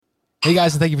Hey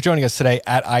guys, and thank you for joining us today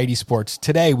at ID Sports.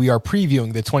 Today we are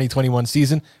previewing the 2021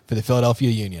 season for the Philadelphia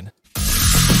Union.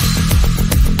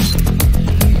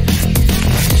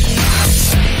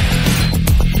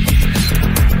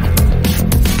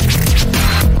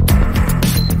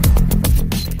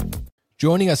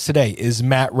 Joining us today is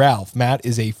Matt Ralph. Matt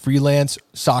is a freelance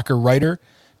soccer writer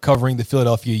covering the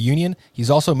Philadelphia Union. He's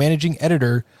also managing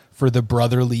editor for the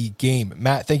Brotherly Game.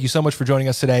 Matt, thank you so much for joining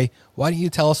us today. Why don't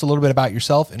you tell us a little bit about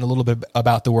yourself and a little bit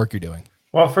about the work you're doing?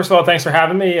 Well, first of all, thanks for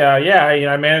having me.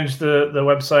 I manage the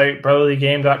website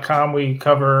brotherlygame.com. We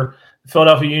cover the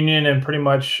Philadelphia Union and pretty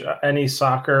much any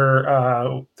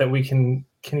soccer that we can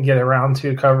get around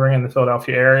to covering in the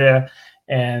Philadelphia area.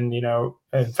 And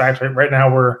in fact, right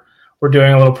now we're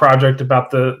doing a little project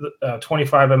about the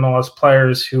 25 MLS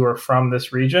players who are from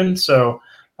this region. So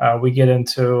we get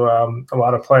into a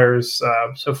lot of players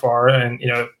so far, and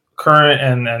current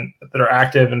and that are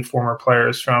active and former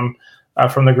players from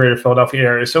the greater Philadelphia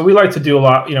area. So we like to do a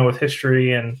lot, with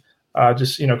history and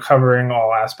just covering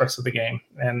all aspects of the game.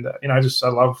 And I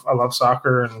love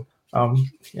soccer and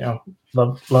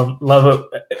love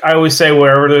it. I always say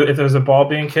if there's a ball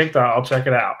being kicked, I'll check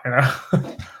it out.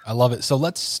 I love it. So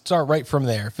let's start right from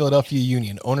there. Philadelphia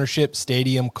Union, ownership,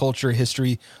 stadium, culture,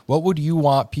 history. What would you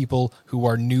want people who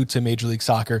are new to Major League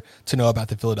Soccer to know about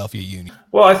the Philadelphia Union?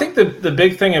 Well, I think the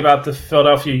big thing about the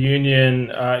Philadelphia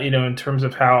Union, in terms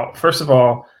of how, first of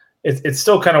all, it's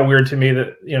still kind of weird to me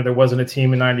that, there wasn't a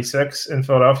team in '96 in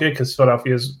Philadelphia, because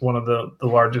Philadelphia is one of the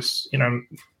largest,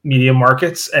 media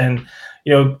markets. And,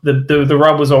 the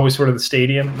rub was always sort of the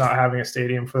stadium, not having a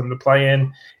stadium for them to play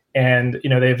in. And,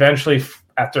 they eventually,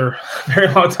 after a very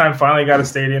long time, finally got a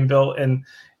stadium built in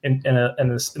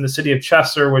the city of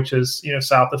Chester, which is,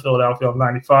 south of Philadelphia on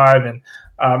 95. And,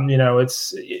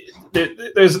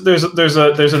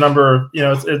 there's a number of,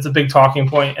 it's a big talking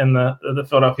point in the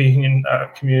Philadelphia Union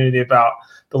community about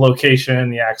the location,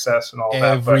 the access, and all that.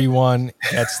 Everyone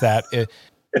gets that.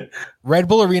 Red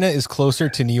Bull Arena is closer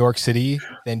to New York City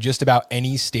than just about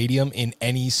any stadium in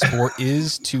any sport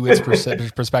is to its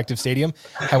prospective stadium.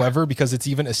 However, because it's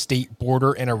even a state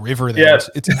border and a river there,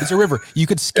 it's a river. You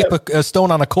could skip a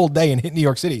stone on a cold day and hit New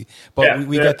York City, but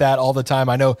we get that all the time.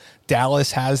 I know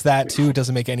Dallas has that too. It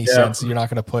doesn't make any sense. You're not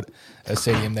going to put a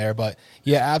stadium there, but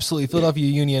yeah, absolutely. Philadelphia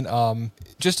Union,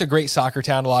 just a great soccer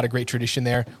town, a lot of great tradition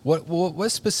there. What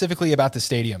specifically about the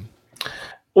stadium?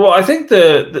 Well, I think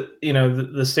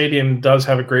the stadium does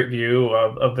have a great view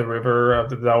of the river, of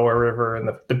the Delaware River, and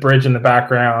the bridge in the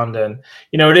background. And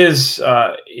it is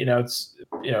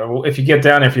if you get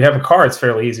down, if you have a car, it's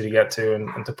fairly easy to get to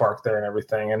and to park there and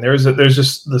everything. And there's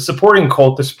just the supporters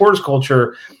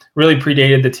culture really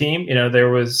predated the team. There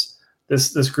was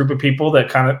this group of people that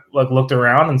kind of looked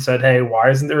around and said, "Hey, why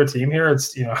isn't there a team here?"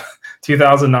 It's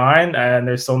 2009 and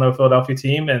there's still no Philadelphia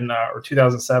team, and or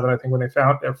 2007, I think, when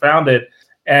they're founded.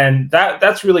 And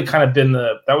that's really kind of been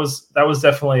that was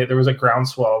definitely, there was a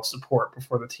groundswell of support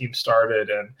before the team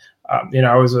started. And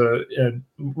I was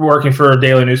working for a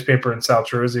daily newspaper in South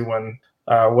Jersey when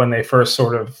they first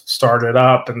sort of started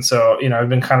up, and so I've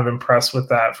been kind of impressed with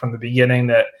that from the beginning,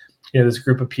 that this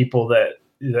group of people that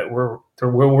were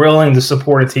willing to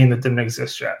support a team that didn't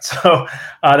exist yet. So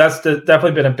that's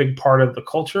definitely been a big part of the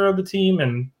culture of the team.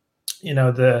 And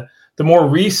the more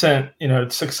recent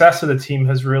success of the team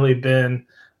has really been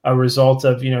a result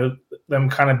of them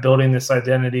kind of building this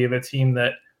identity of a team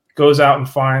that goes out and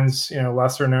finds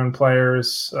lesser known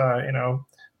players,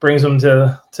 brings them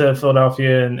to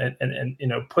Philadelphia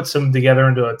and puts them together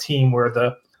into a team where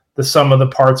the sum of the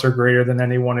parts are greater than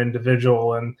any one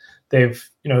individual. And they've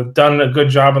done a good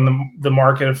job in the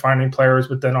market of finding players,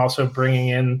 but then also bringing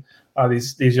in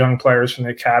these young players from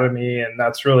the academy, and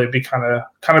that's really become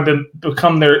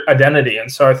their identity.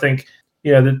 And so I think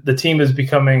the team is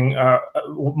becoming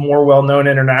more well known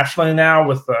internationally now,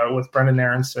 with Brendan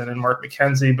Aronson and Mark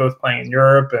McKenzie both playing in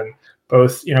Europe, and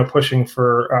both pushing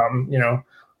for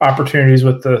opportunities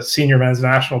with the senior men's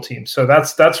national team. So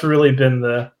that's really been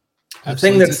the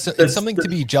thing. It's something to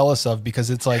be jealous of,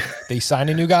 because it's like they sign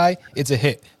a new guy, it's a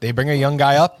hit. They bring a young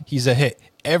guy up, he's a hit.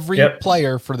 Every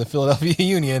player for the Philadelphia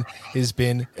Union has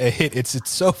been a hit. It's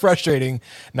so frustrating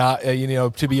not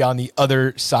to be on the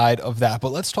other side of that.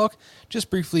 But let's talk just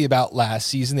briefly about last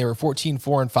season. They were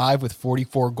 14-4-5 with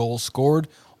 44 goals scored,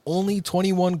 only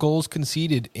 21 goals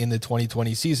conceded in the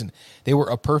 2020 season. They were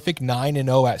a perfect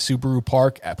 9-0 at Subaru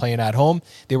Park playing at home.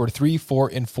 They were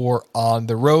 3-4-4 on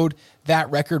the road. That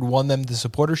record won them the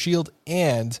Supporter Shield,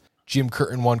 and Jim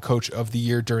Curtin won Coach of the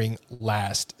Year during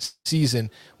last season.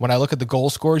 When I look at the goal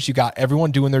scores, you got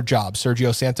everyone doing their job.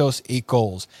 Sergio Santos, 8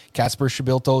 goals. Casper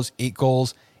Shabiltos, 8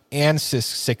 goals and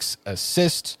 6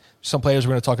 assists. some players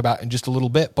we're going to talk about in just a little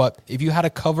bit. But if you had to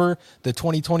cover the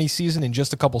 2020 season in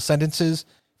just a couple sentences,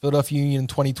 Philadelphia Union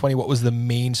 2020, what was the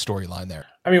main storyline there?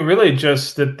 I mean, really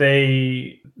just that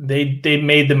they made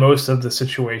the most of the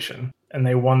situation and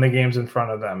they won the games in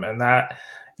front of them. And that,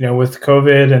 with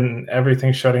COVID and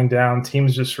everything shutting down,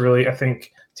 teams just really, I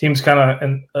think teams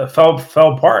kind of fell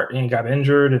apart and got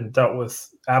injured and dealt with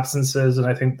absences. And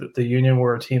I think that the Union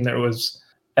were a team that was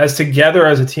as together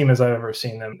as a team as I've ever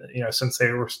seen them, since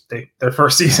their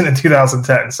first season in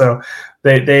 2010. So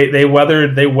they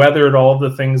weathered all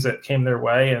the things that came their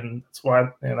way, and that's why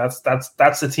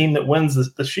that's the team that wins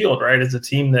the Shield, right? It's a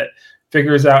team that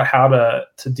figures out how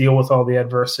to deal with all the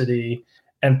adversity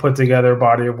and put together a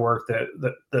body of work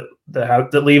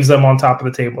that leaves them on top of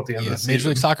the table at the end of the season. Major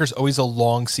League Soccer is always a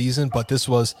long season, but this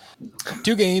was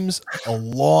 2 games, a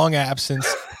long absence.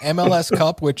 MLS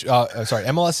Cup,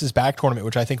 MLS's back tournament,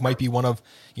 which I think might be one of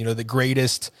the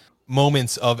greatest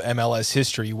moments of MLS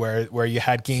history, where you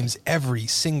had games every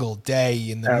single day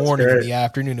in the morning and the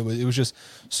afternoon. It was just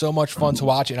so much fun to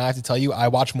watch. And I have to tell you, I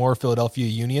watch more Philadelphia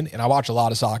Union, and I watch a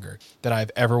lot of soccer than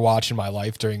I've ever watched in my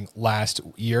life during last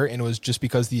year. And it was just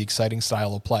because the exciting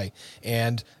style of play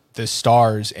and the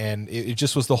stars, and it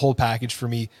just was the whole package for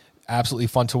me. Absolutely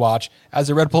fun to watch. As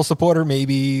a Red Bull supporter,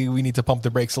 maybe we need to pump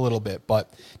the brakes a little bit,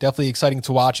 but definitely exciting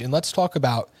to watch. And let's talk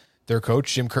about their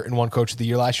coach. Jim Curtin won Coach of the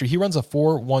Year last year. He runs a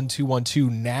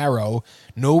 4-1-2-1-2 narrow,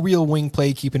 no real wing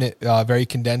play, keeping it very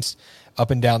condensed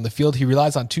up and down the field. He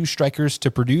relies on 2 strikers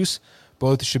to produce.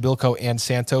 Both Shabilko and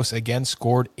Santos, again,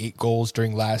 scored 8 goals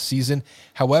during last season.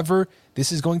 However,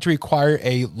 this is going to require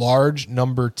a large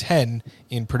number 10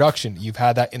 in production. You've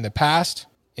had that in the past,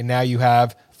 and now you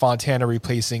have Fontana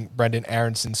replacing Brenden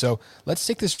Aaronson. So let's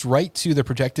take this right to the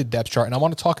projected depth chart, and I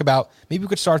want to talk about, maybe we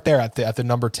could start there at the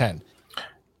number 10.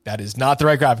 That is not the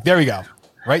right graphic. There we go.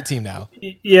 Right team now.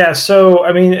 Yeah. So,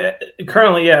 I mean,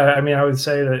 currently, I would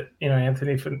say that,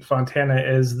 Anthony Fontana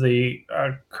is the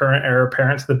current heir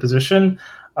apparent to the position,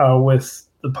 with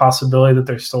the possibility that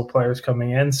there's still players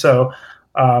coming in. So,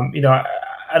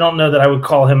 I don't know that I would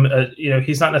call him,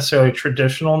 he's not necessarily a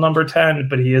traditional number 10,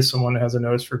 but he is someone who has a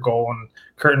nose for goal. And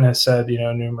Curtin has said,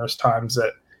 numerous times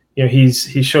that, he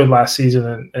showed last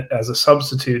season as a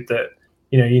substitute that,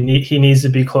 he needs to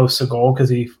be close to goal because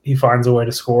he finds a way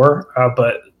to score.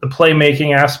 But the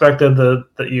playmaking aspect of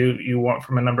that you want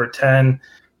from a number 10,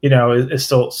 it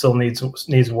still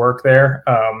needs work there.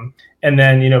 And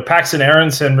then, Paxton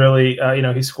Aaronson really,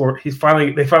 he scored. They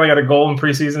finally got a goal in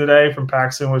preseason today from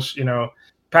Paxton, which,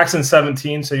 Paxton's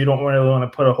 17, so you don't really want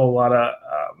to put a whole lot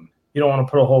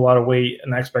of weight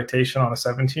and expectation on a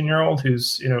 17-year-old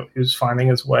who's finding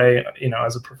his way,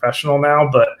 as a professional now.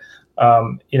 But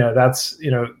that's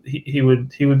he would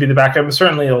be the backup.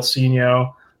 Certainly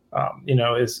Ilsinho,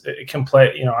 can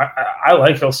play. I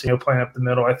like Ilsinho playing up the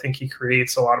middle. I think he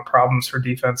creates a lot of problems for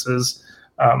defenses.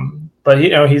 But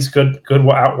he's good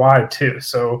out wide too.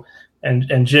 So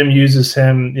and Jim uses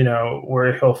him,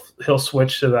 where he'll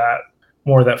switch to that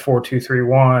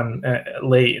 4-2-3-1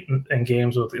 late in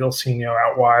games with Ilsinho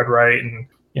out wide, right, and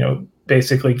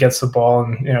basically gets the ball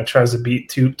and tries to beat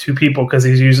two people because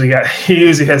he usually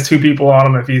has 2 people on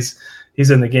him if he's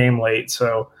in the game late.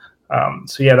 So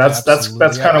that's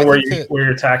kind of where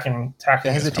you're attacking.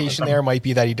 The hesitation there might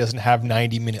be that he doesn't have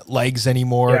 90-minute legs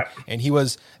anymore, and he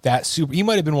was he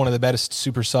might have been one of the best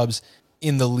super subs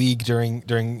in the league during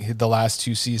the last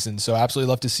 2 seasons. So absolutely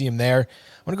love to see him there.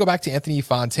 I want to go back to Anthony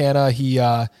Fontana. He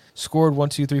scored 1,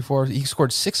 2, 3, 4. He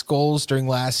scored 6 goals during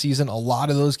last season. A lot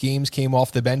of those games came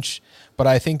off the bench, but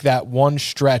I think that one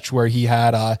stretch where he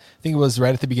had, I think it was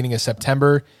right at the beginning of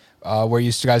September, where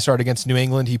you guys started against New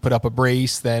England. He put up a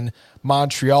brace, then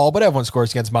Montreal, but everyone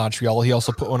scores against Montreal. He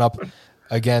also put one up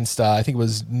against, I think it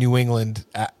was New England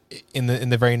in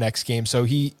the very next game. So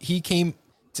he came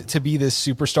to be this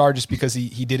superstar just because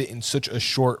he did it in such a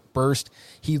short burst.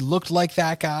 He looked like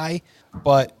that guy,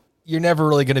 but you're never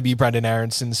really going to be Brenden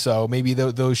Aaronson, so maybe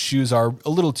those shoes are a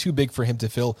little too big for him to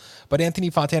fill. But Anthony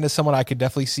Fontana is someone I could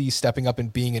definitely see stepping up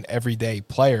and being an everyday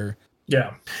player.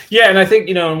 Yeah, and I think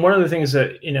and one of the things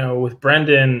that with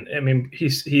Brenden, I mean,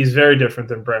 he's very different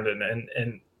than Brenden,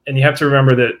 and you have to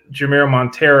remember that Jamiro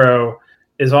Montero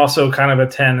is also kind of a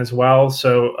 10 as well.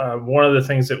 So one of the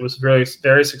things that was very,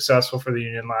 very successful for the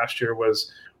Union last year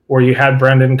was where you had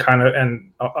Brenden kind of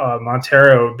and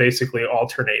Montero basically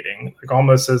alternating, like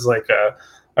almost as like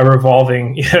a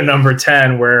revolving number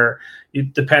 10, where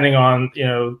depending on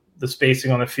the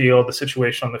spacing on the field, the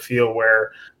situation on the field,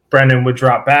 where Brenden would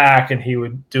drop back and he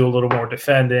would do a little more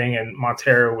defending, and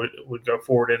Montero would go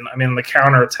forward. And I mean, the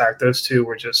counter attack, those two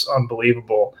were just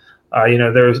unbelievable.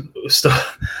 There's still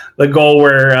the goal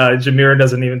where Jameer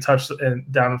doesn't even touch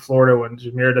down in Florida when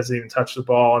Jameer doesn't even touch the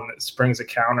ball and it springs a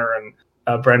counter and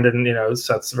Brendan,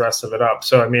 sets the rest of it up.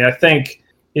 So, I mean, I think,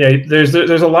 there's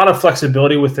a lot of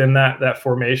flexibility within that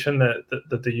formation that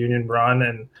the Union run.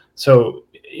 And so,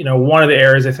 one of the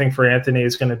areas I think for Anthony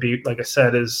is going to be, like I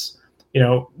said, is,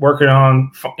 working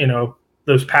on,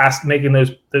 making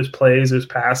those plays, those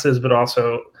passes, but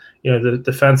also, the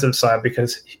defensive side,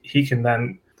 because he can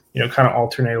then, kind of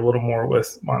alternate a little more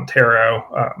with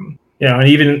Montero. And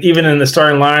even in the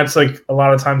starting lineups, like a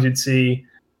lot of times you'd see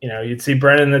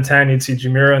Brennan in the 10, you'd see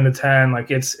Jamiro in the 10.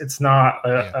 Like it's not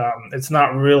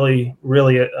really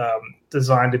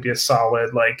designed to be a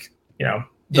solid,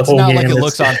 it's whole not game. Like it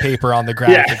looks on paper on the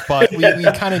graphic, but we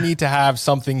kind of need to have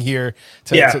something here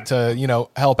to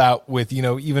help out with,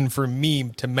 even for me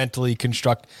to mentally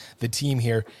construct the team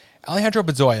here. Alejandro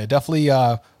Bedoya, definitely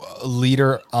a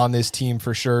leader on this team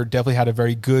for sure. Definitely had a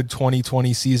very good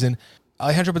 2020 season.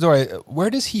 Alejandro Bedoya,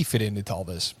 where does he fit into all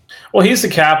this? Well, he's the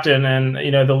captain, and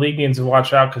the league needs to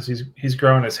watch out because he's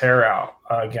growing his hair out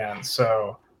again.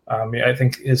 So I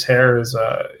think his hair is,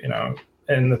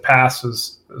 in the past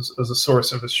was a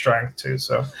source of his strength too.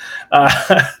 So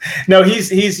no, he's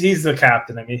the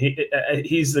captain. I mean,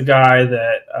 he's the guy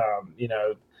that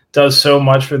does so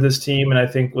much for this team, and I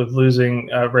think with losing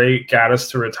Ray Gaddis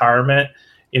to retirement,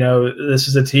 this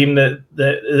is a team that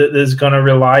is going to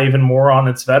rely even more on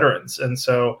its veterans. And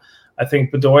so I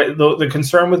think Bedoya, the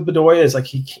concern with Bedoya is like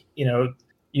he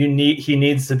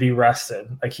needs to be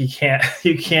rested. Like you can't.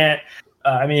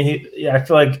 I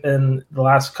feel like in the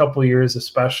last couple of years,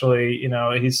 especially,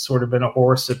 he's sort of been a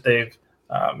horse that they've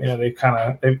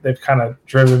kind of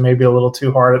driven maybe a little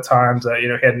too hard at times. He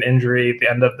had an injury at the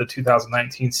end of the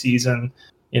 2019 season.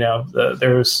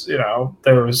 There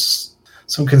was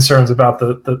some concerns about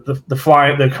the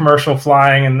flying, the commercial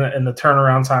flying, and the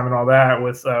turnaround time and all that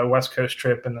with West Coast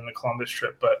trip and then the Columbus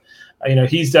trip. But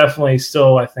he's definitely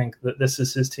still, I think that this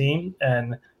is his team,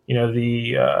 and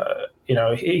he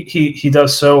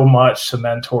does so much to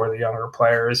mentor the younger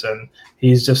players, and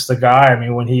he's just the guy. I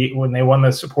mean, when they won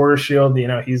the Supporter Shield,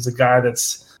 he's the guy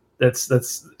that's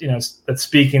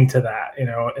speaking to that,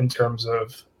 in terms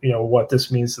of what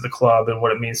this means to the club and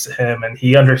what it means to him, and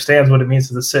he understands what it means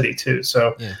to the city too.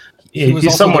 So yeah. He was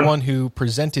also the one who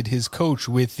presented his coach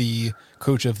with the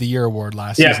Coach of the Year award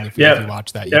last season. If you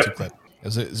watched that YouTube clip. It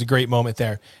was a great moment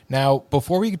there. Now,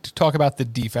 before we talk about the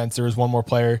defense, there is one more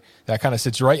player that kind of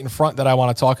sits right in front that I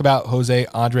want to talk about, Jose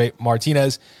Andre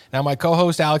Martinez. Now, my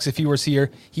co-host, Alex, if he was here,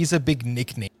 he's a big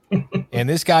nickname. And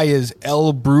this guy is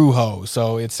El Brujo.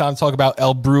 So it's time to talk about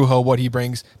El Brujo, what he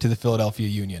brings to the Philadelphia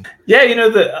Union. Yeah,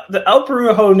 the El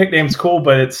Brujo nickname's cool,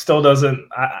 but it still doesn't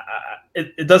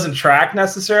it doesn't track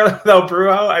necessarily with El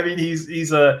Brujo. I mean,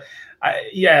 he's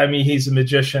a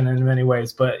magician in many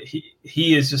ways, but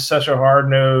he is just such a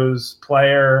hard-nosed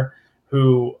player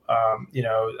who,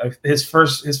 his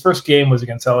first game was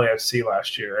against LAFC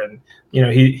last year, and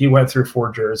he went through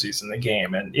 4 jerseys in the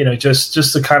game, and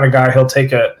just the kind of guy he'll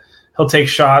take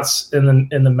shots in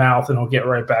the mouth and he'll get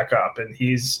right back up, and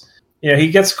he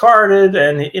gets carded,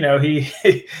 and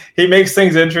he makes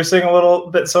things interesting a little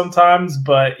bit sometimes,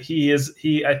 but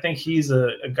I think he's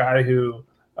a guy who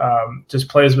just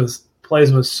plays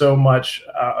with so much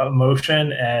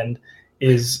emotion, and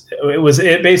it was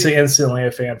basically instantly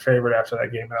a fan favorite after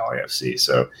that game at LAFC.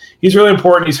 So he's really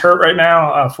important. He's hurt right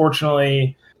now.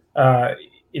 Fortunately,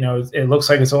 it looks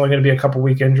like it's only going to be a couple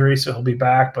week injury, so he'll be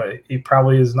back, but he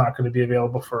probably is not going to be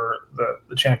available for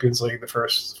the Champions League, the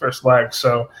first leg.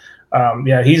 So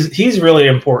he's really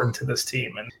important to this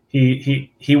team, and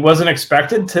he wasn't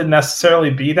expected to necessarily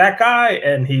be that guy,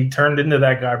 and he turned into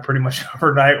that guy pretty much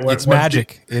overnight. It's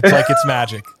magic. It's like it's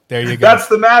magic. There you go. That's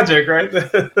the magic, right?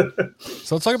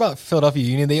 So let's talk about Philadelphia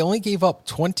Union. They only gave up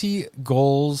 20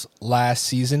 goals last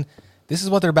season. This is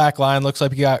what their back line looks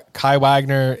like. You got Kai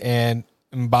Wagner and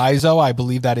Mbaizo. I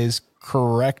believe that is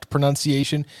correct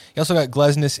pronunciation. You also got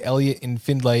Glesnes, Elliott, and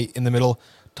Findlay in the middle.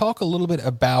 Talk a little bit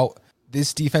about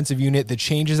this defensive unit, the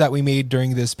changes that we made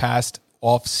during this past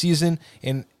off season,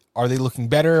 and are they looking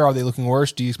better? Are they looking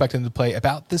worse? Do you expect them to play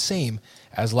about the same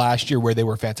as last year where they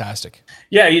were fantastic?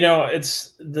 Yeah,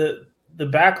 it's the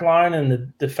back line and the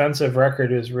defensive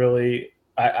record is really,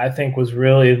 I think, was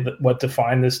really what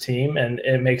defined this team, and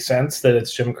it makes sense that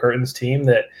it's Jim Curtin's team,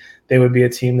 that they would be a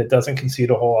team that doesn't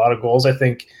concede a whole lot of goals. I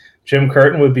think Jim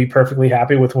Curtin would be perfectly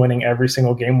happy with winning every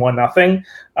single game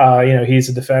 1-0. He's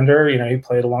a defender. He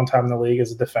played a long time in the league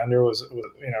as a defender. Was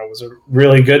a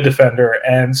really good defender,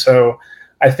 and so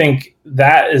I think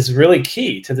that is really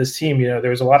key to this team.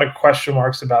 There's a lot of question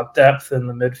marks about depth in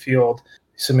the midfield.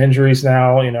 some injuries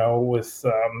now, with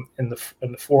in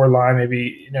the forward line,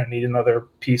 maybe need another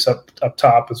piece up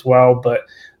top as well. But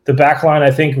the back line,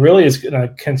 I think, really is going to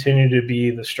continue to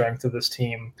be the strength of this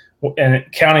team, and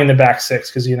counting the back six,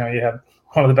 because you have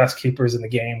one of the best keepers in the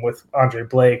game with Andre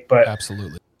Blake. But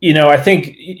absolutely, I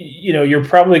think you're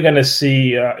probably going to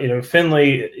see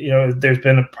Finley. There's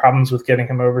been problems with getting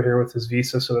him over here with his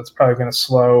visa, so that's probably going to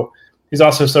slow. He's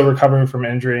also still recovering from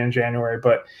injury in January,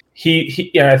 but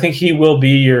I think he will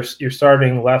be your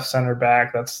starting left center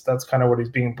back. That's kind of what he's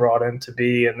being brought in to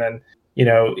be, and then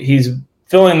he's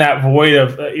filling that void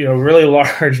of really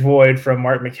large void from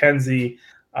Mark McKenzie,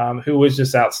 who was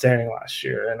just outstanding last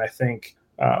year. And I think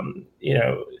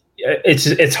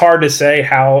it's hard to say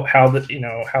how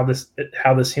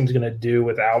this team's going to do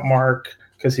without Mark,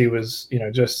 because he was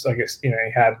just, I guess, he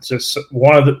had just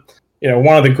one of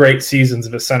the great seasons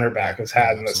of a center back has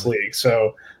had in this league.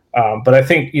 So, but I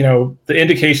think, the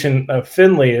indication of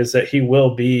Finley is that he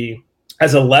will be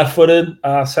as a left-footed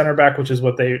center back, which is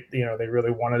what they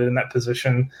really wanted in that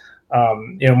position.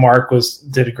 Mark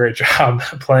did a great job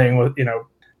playing with,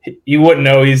 you wouldn't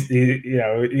know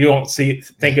you don't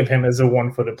think of him as a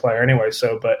one-footed player anyway.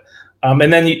 So, but, and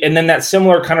then that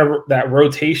similar kind of that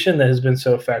rotation that has been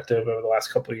so effective over the last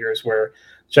couple of years, where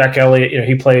Jack Elliott,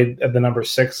 he played at the number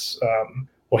 6.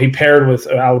 He paired with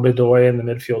Alabadoy in the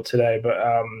midfield today, but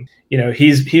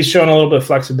he's shown a little bit of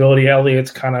flexibility. Elliott's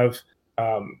kind of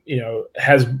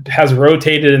has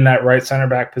rotated in that right center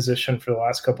back position for the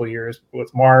last couple of years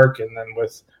with Mark, and then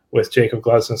with Jacob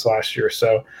Glesnes last year.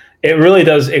 So it really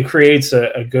does. It creates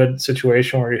a good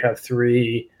situation where you have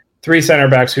three center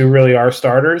backs who really are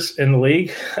starters in the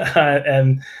league,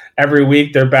 and every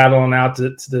week they're battling out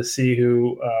to see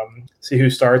who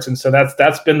starts. And so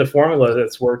that's been the formula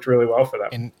that's worked really well for them.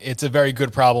 And it's a very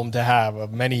good problem to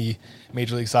have. Many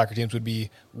Major League Soccer teams would be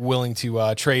willing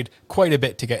to trade quite a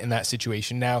bit to get in that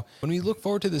situation. Now, when we look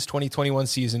forward to this 2021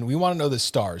 season, we want to know the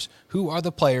stars. Who are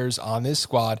the players on this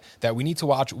squad that we need to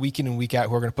watch week in and week out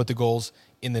who are going to put the goals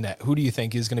in the net? Who do you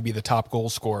think is going to be the top goal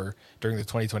scorer during the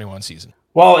 2021 season?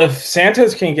 Well, if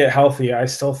Santos can get healthy, I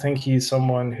still think he's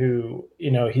someone who,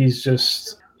 he's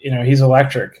just, he's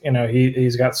electric.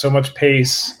 He's got so much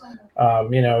pace.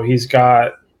 He's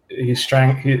got the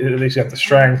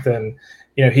strength, and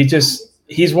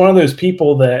he's one of those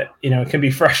people that can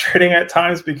be frustrating at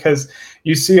times, because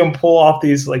you see him pull off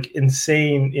these like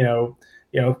insane,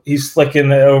 he's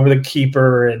flicking over the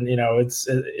keeper, and it's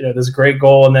this great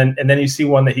goal, and then you see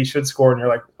one that he should score, and you're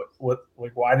like, what?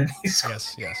 Like, why did he score?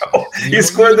 Yes. He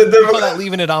scored the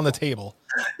leaving it on the table.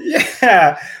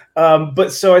 Yeah,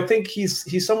 but so I think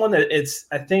he's someone that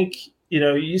I think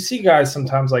you see guys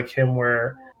sometimes like him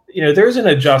where there's an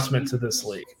adjustment to this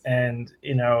league, and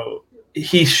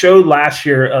he showed last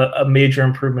year a major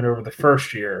improvement over the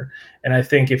first year, and I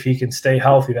think if he can stay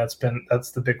healthy, that's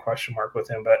the big question mark with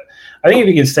him. But I think if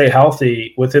he can stay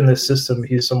healthy within this system,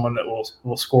 he's someone that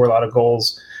will score a lot of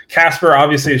goals. Casper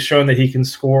obviously has shown that he can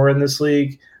score in this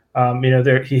league.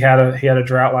 He had a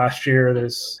drought last year.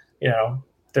 There's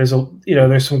some.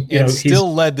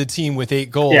 Still led the team with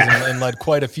 8 goals, and led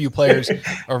quite a few players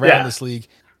around this league.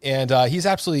 And he's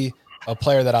absolutely a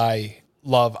player that I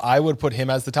love. I would put him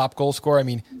as the top goal scorer. I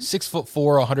mean,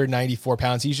 6'4", 194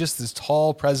 pounds. He's just this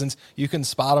tall presence. You can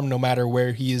spot him no matter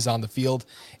where he is on the field.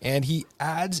 And he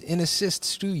adds in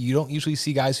assists too. You don't usually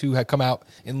see guys who have come out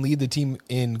and lead the team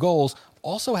in goals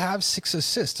also have 6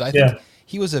 assists. I think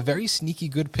he was a very sneaky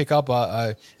good pickup,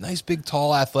 a nice, big,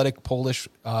 tall, athletic Polish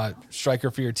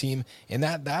striker for your team. And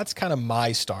that's kind of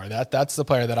my star. That's the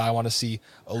player that I want to see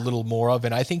a little more of.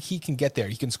 And I think he can get there.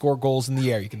 He can score goals in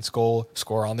the air. He can score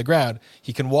on the ground.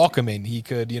 He can walk them in. He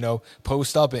could,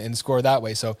 post up and score that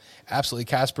way. So absolutely,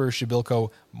 Kasper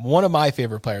Shibilko, one of my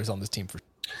favorite players on this team for sure.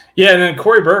 Yeah, and then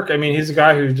Corey Burke, I mean, he's a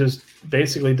guy who just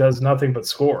basically does nothing but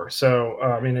score.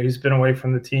 So, he's been away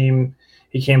from the team.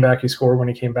 He came back. He scored when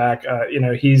he came back.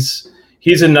 He's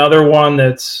another one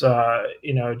that's I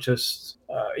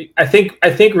think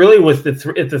really with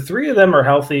if the three of them are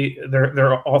healthy,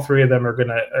 they're all three of them are going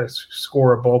to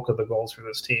score a bulk of the goals for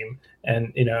this team.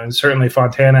 And and certainly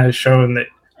Fontana has shown that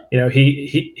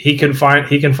he can find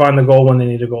the goal when they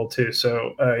need a goal too.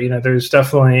 So there's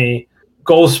definitely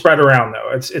goals spread around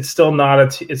though. It's still not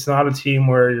a team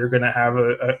where you're going to have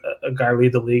a guy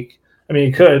lead the league. I mean,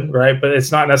 you could, right? But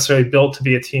it's not necessarily built to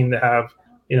be a team to have,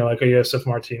 like a Josef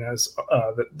Martinez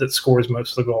that scores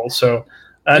most of the goals. So,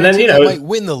 and then might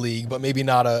win the league, but maybe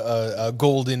not a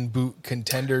golden boot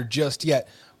contender just yet.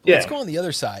 But let's go on the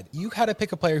other side. You had to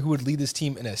pick a player who would lead this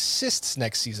team in assists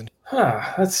next season.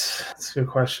 That's a good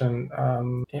question.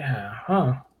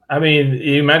 I mean,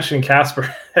 you mentioned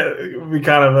Casper. It would be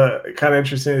kind of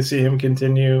interesting to see him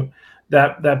continue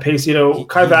that pace. You know,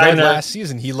 Kai Wagner last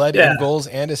season. He led in goals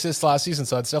and assists last season,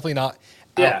 so it's definitely not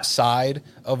outside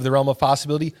of the realm of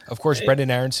possibility. Of course, Brendan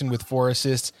Aronson with 4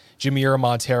 assists, Jamiro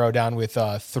Montero down with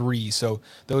 3. So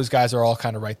those guys are all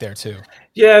kind of right there too.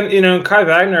 Yeah, you know, Kai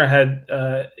Wagner had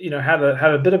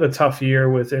had a bit of a tough year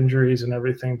with injuries and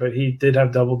everything, but he did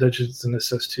have double digits in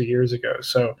assists 2 years ago.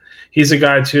 So he's a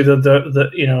guy too.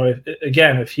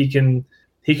 If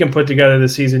he can put together the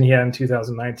season he had in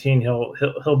 2019,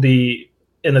 he'll be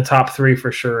in the top 3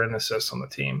 for sure in assists on the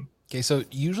team. Okay, so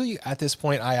usually at this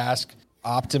point I ask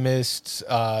optimists,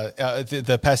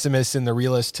 the pessimists and the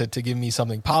realists to give me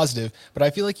something positive, but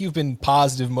I feel like you've been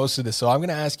positive most of this. So I'm going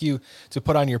to ask you to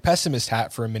put on your pessimist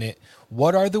hat for a minute.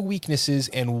 What are the weaknesses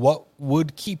and what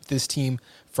would keep this team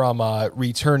from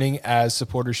returning as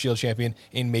Supporters Shield champion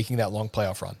and making that long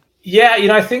playoff run? Yeah, you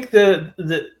know, I think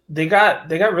they got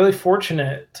really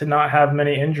fortunate to not have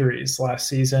many injuries last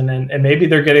season, and maybe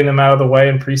they're getting them out of the way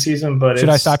in preseason. But should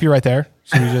I stop you right there?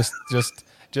 Should we just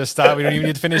stop? We don't even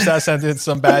need to finish that sentence.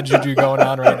 Some bad juju going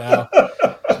on right now.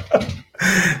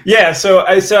 Yeah, so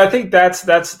I think that's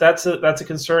a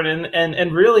concern,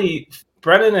 and really,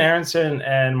 Brendan Aronson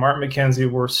and Martin McKenzie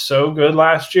were so good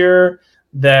last year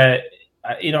that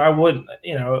I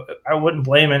wouldn't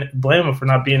blame them for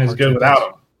not being as good without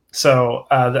them. So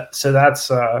that's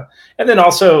and then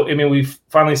also, I mean, we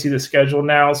finally see the schedule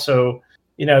now, so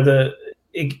you're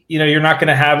not going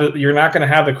to have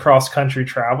the cross country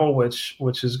travel, which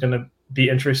is going to be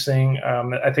interesting.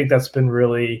 I think that's been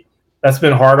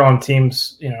hard on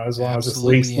teams, as long as this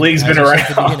league's been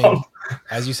around.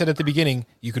 As you said at the beginning,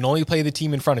 you can only play the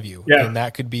team in front of you, yeah. And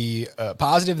that could be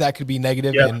positive, that could be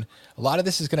negative, yeah. And a lot of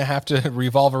this is going to have to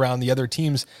revolve around the other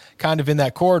teams kind of in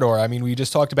that corridor. I mean, we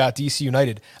just talked about DC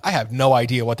United. I have no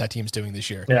idea what that team's doing this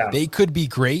year. Yeah. They could be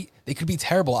great, they could be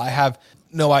terrible. I have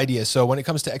no idea. So when it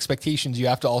comes to expectations, you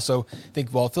have to also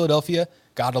think, well, Philadelphia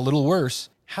got a little worse.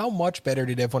 How much better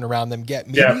did everyone around them get?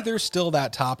 Maybe they're still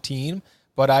that top team,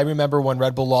 but I remember when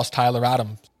Red Bull lost Tyler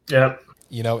Adams. Yeah.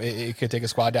 It could take a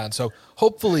squad down. So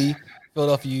hopefully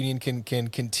Philadelphia Union can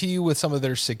continue with some of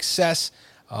their success.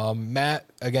 Matt,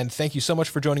 again, thank you so much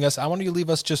for joining us. I want you to leave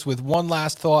us just with one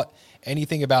last thought.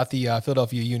 Anything about the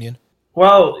Philadelphia Union?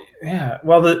 Well, yeah.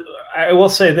 Well, I will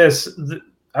say this.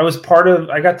 I was fortunate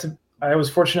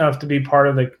enough to be part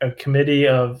of a committee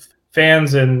of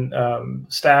fans and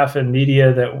staff and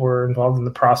media that were involved in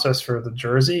the process for the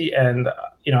jersey. And,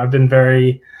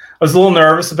 I was a little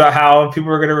nervous about how people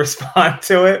were going to respond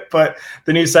to it, but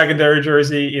the new secondary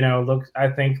jersey, I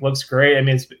think looks great. I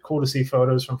mean, it's cool to see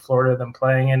photos from Florida, them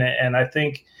playing in it. And I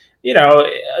think,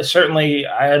 certainly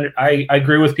I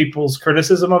agree with people's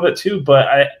criticism of it too, but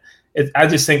I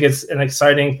just think it's an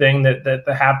exciting thing that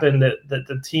happened, that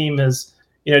the team has,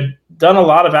 done a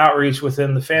lot of outreach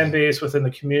within the fan base, within the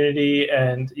community.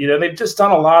 And, they've just done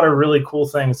a lot of really cool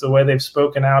things, the way they've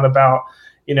spoken out about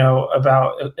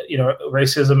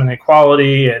racism and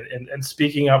equality and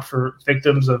speaking up for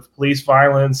victims of police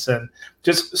violence, and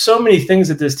just so many things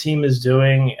that this team is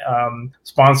doing,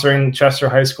 sponsoring Chester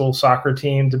High School soccer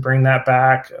team to bring that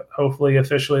back, hopefully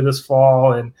officially this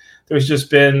fall. And there's just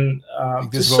been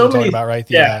this is what we're talking about, right?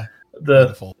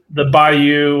 The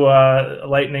Bayou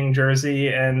Lightning jersey.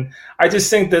 And I just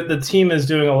think that the team is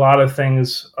doing a lot of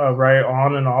things right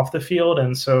on and off the field.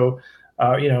 And so,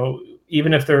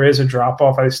 even if there is a drop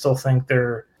off, I still think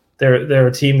they're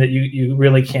a team that you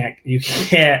really can't be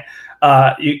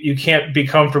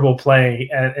comfortable playing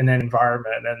in an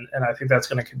environment, and I think that's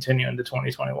going to continue into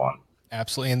 2021.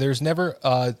 Absolutely, and there's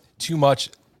never too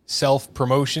much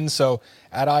self-promotion. So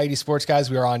at I-80 Sports, guys,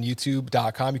 we are on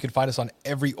youtube.com. You can find us on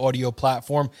every audio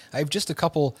platform. I have just a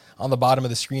couple on the bottom of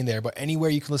the screen there, but anywhere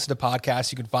you can listen to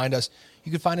podcasts, you can find us.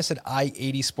 You can find us at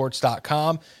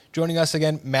i80sports.com. Joining us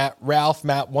again, Matt Ralph.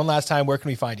 Matt, one last time, where can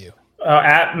we find you?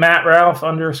 At Matt Ralph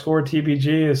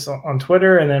 _TBG is on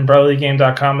Twitter, and then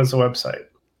brotherlygame.com is the website.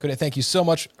 Good. Thank you so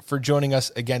much for joining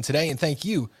us again today, and thank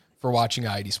you for watching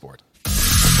I-80 Sports.